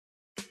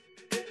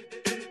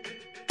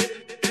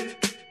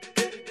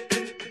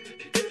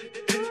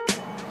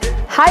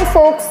Hi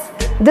folks,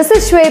 this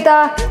is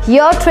SHWETA,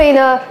 your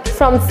trainer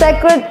from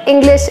Sacred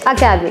English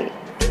Academy.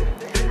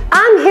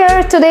 I'm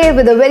here today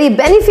with a very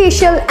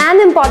beneficial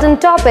and important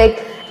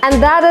topic,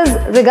 and that is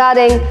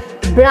regarding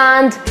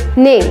brand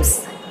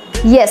names.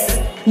 Yes,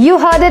 you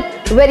heard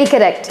it very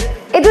correct.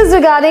 It is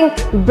regarding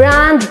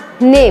brand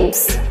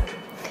names.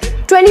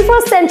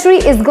 21st century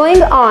is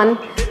going on,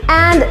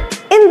 and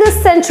in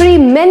this century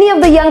many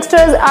of the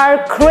youngsters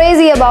are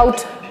crazy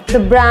about the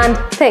brand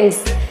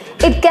things.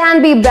 It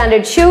can be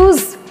branded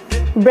shoes,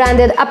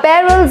 branded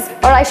apparels,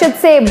 or I should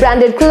say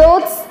branded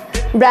clothes,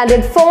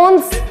 branded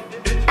phones,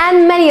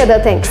 and many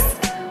other things.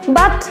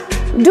 But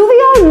do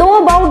we all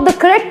know about the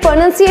correct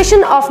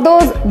pronunciation of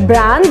those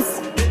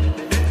brands?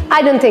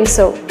 I don't think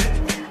so.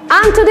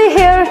 I'm today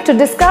here to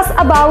discuss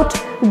about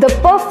the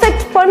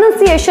perfect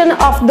pronunciation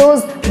of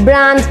those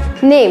brand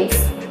names.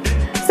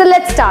 So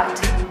let's start.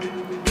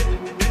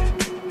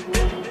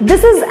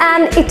 This is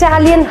an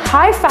Italian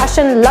high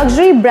fashion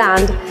luxury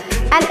brand,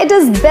 and it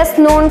is best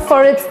known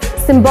for its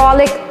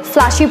symbolic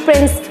flashy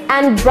prints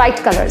and bright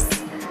colors.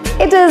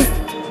 It is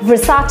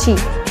Versace.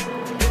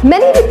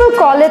 Many people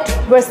call it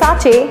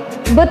Versace,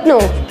 but no,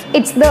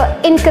 it's the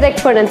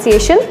incorrect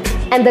pronunciation,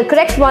 and the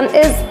correct one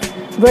is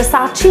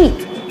Versace.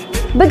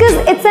 Because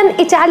it's an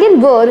Italian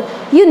word,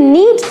 you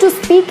need to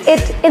speak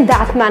it in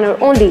that manner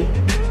only.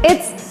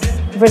 It's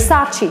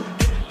Versace.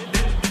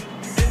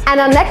 And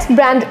our next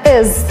brand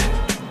is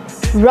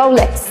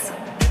Rolex.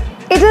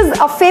 It is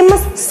a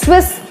famous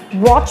Swiss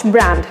watch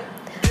brand.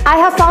 I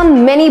have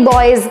found many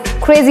boys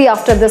crazy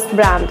after this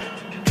brand.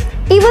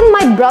 Even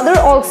my brother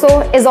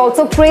is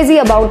also crazy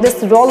about this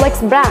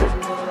Rolex brand.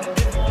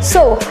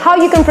 So, how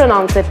you can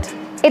pronounce it?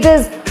 It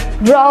is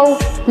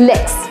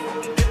Rolex.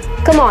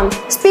 Come on,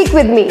 speak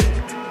with me.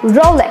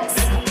 Rolex.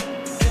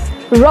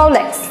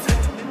 Rolex.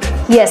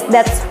 Yes,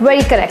 that's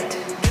very correct.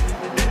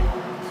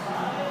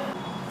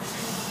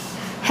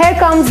 Here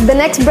comes the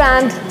next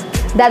brand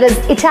that is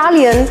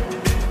Italian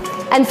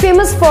and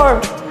famous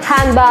for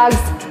handbags,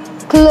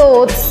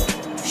 clothes,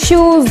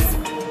 shoes,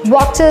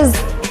 watches,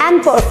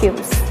 and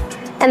perfumes.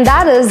 And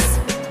that is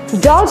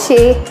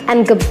Dolce &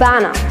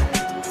 Gabbana.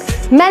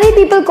 Many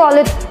people call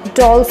it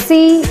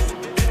Dolce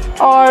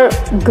or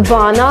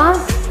Gabbana.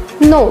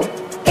 No,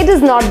 it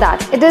is not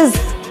that. It is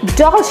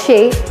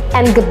Dolce &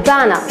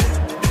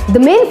 Gabbana. The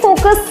main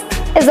focus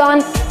is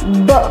on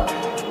B.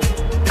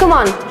 Come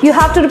on, you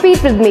have to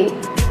repeat with me.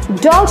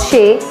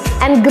 Dolce &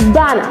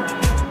 Gabbana.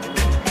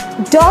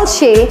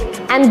 Dolce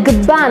 &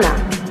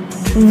 Gabbana.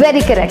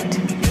 Very correct.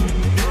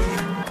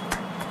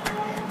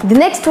 The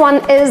next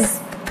one is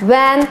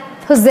Van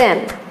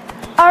Heusen.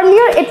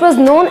 Earlier it was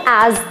known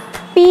as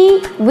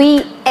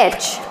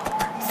PVH,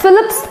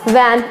 Philips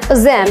Van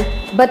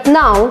Heusen, but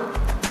now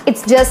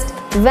it's just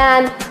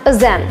Van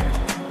Heusen.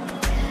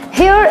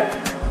 Here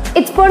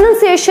its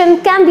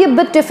pronunciation can be a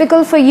bit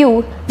difficult for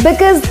you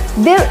because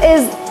there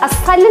is a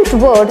silent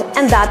word,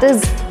 and that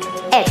is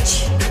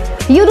H.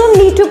 You don't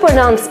need to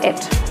pronounce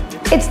it.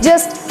 It's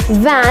just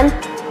Van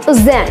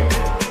Heusen.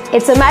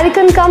 It's an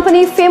American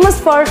company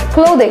famous for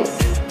clothing.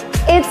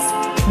 It's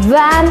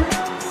Van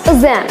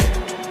Heusen.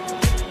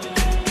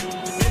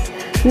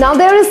 Now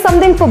there is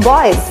something for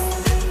boys,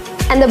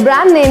 and the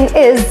brand name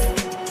is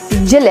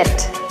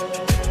Gillette.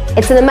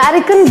 It's an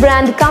American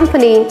brand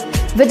company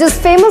which is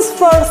famous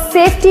for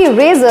safety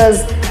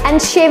razors and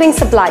shaving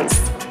supplies.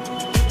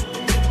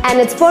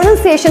 And its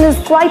pronunciation is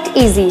quite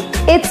easy.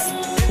 It's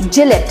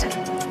Gillette.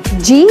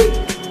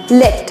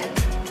 G-Lit.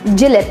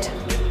 Gillette.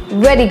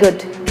 Very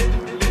good.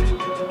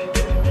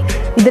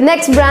 The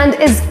next brand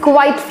is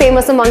quite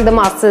famous among the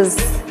masses.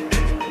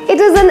 It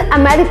is an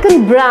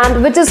American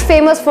brand which is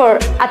famous for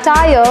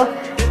attire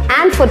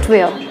and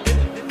footwear.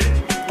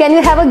 Can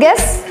you have a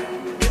guess?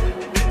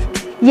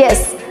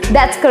 Yes,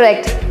 that's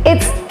correct.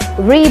 It's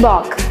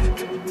Reebok.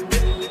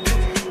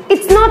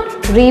 It's not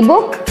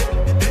Reebok.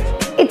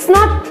 It's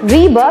not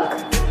Reebok.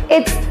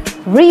 It's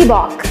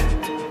Reebok.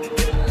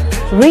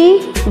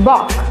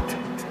 Reebok.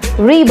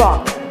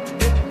 Reebok.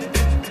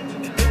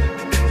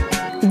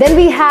 Then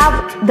we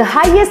have the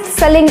highest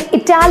selling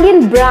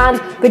Italian brand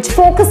which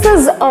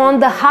focuses on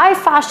the high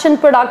fashion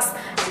products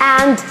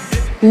and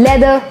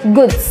leather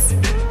goods.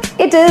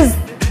 It is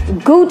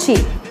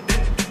Gucci.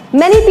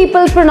 Many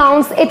people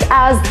pronounce it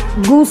as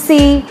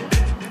Gucci,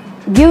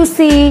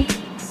 Gucci,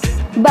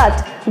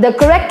 but the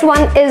correct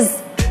one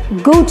is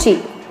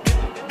Gucci.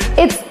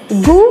 It's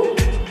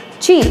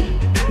Gucci,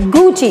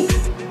 Gucci.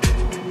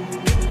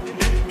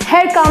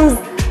 Here comes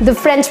the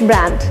French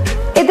brand.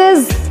 It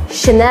is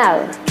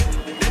Chanel.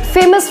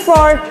 Famous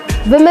for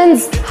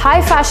women's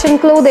high fashion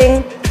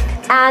clothing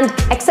and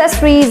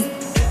accessories,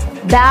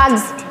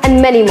 bags, and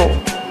many more.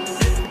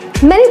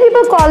 Many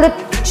people call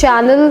it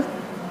Chanel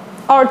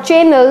or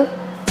Chanel,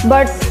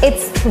 but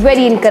it's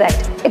very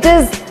incorrect. It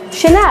is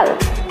Chanel.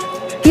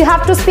 You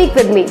have to speak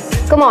with me.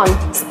 Come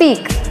on,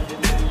 speak.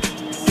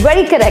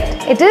 Very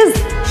correct. It is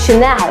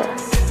Chanel.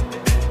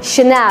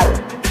 Chanel.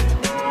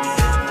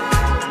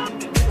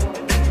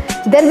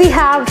 Then we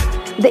have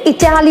the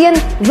Italian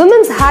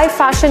women's high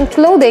fashion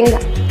clothing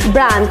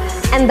brand,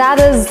 and that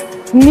is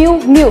Miu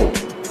Miu.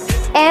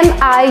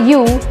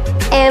 M-I-U-M-I-U.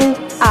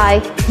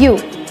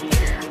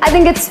 I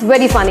think it's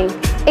very funny.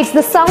 It's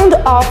the sound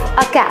of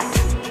a cat,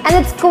 and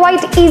it's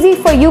quite easy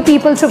for you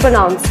people to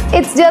pronounce.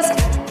 It's just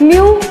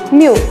Miu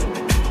Miu.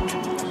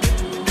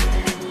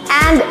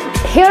 And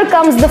here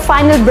comes the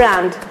final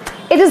brand.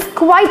 It is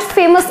quite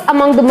famous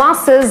among the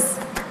masses,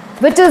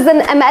 which is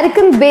an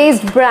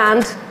American-based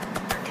brand.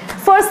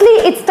 Firstly,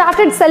 it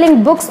started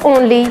selling books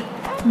only,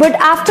 but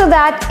after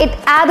that, it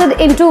added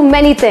into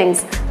many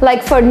things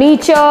like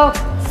furniture,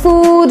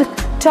 food,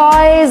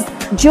 toys,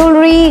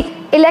 jewelry,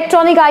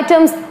 electronic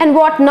items, and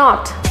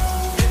whatnot.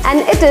 And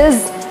it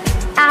is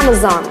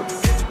Amazon.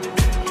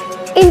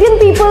 Indian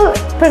people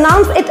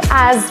pronounce it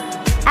as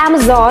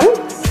Amazon.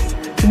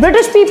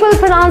 British people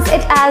pronounce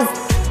it as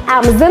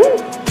Amazon.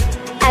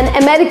 And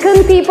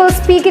American people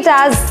speak it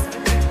as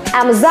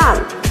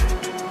Amazon.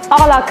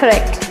 All are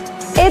correct.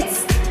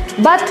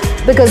 But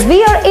because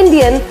we are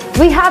Indian,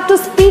 we have to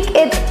speak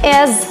it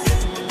as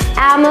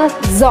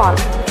Amazon.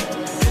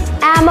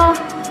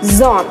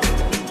 Amazon.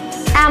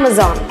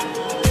 Amazon.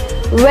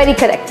 Very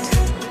correct.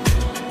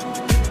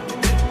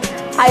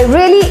 I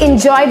really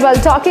enjoyed while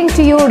talking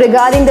to you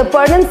regarding the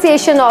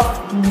pronunciation of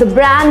the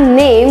brand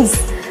names.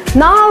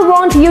 Now I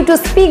want you to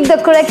speak the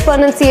correct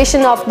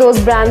pronunciation of those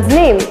brands'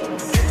 names.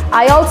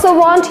 I also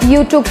want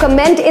you to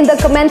comment in the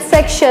comment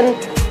section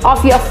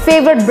of your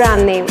favorite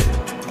brand name.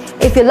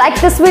 If you like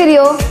this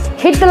video,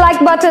 hit the like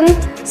button,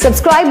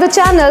 subscribe the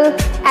channel,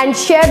 and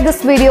share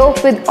this video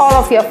with all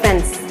of your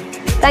friends.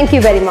 Thank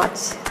you very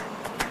much.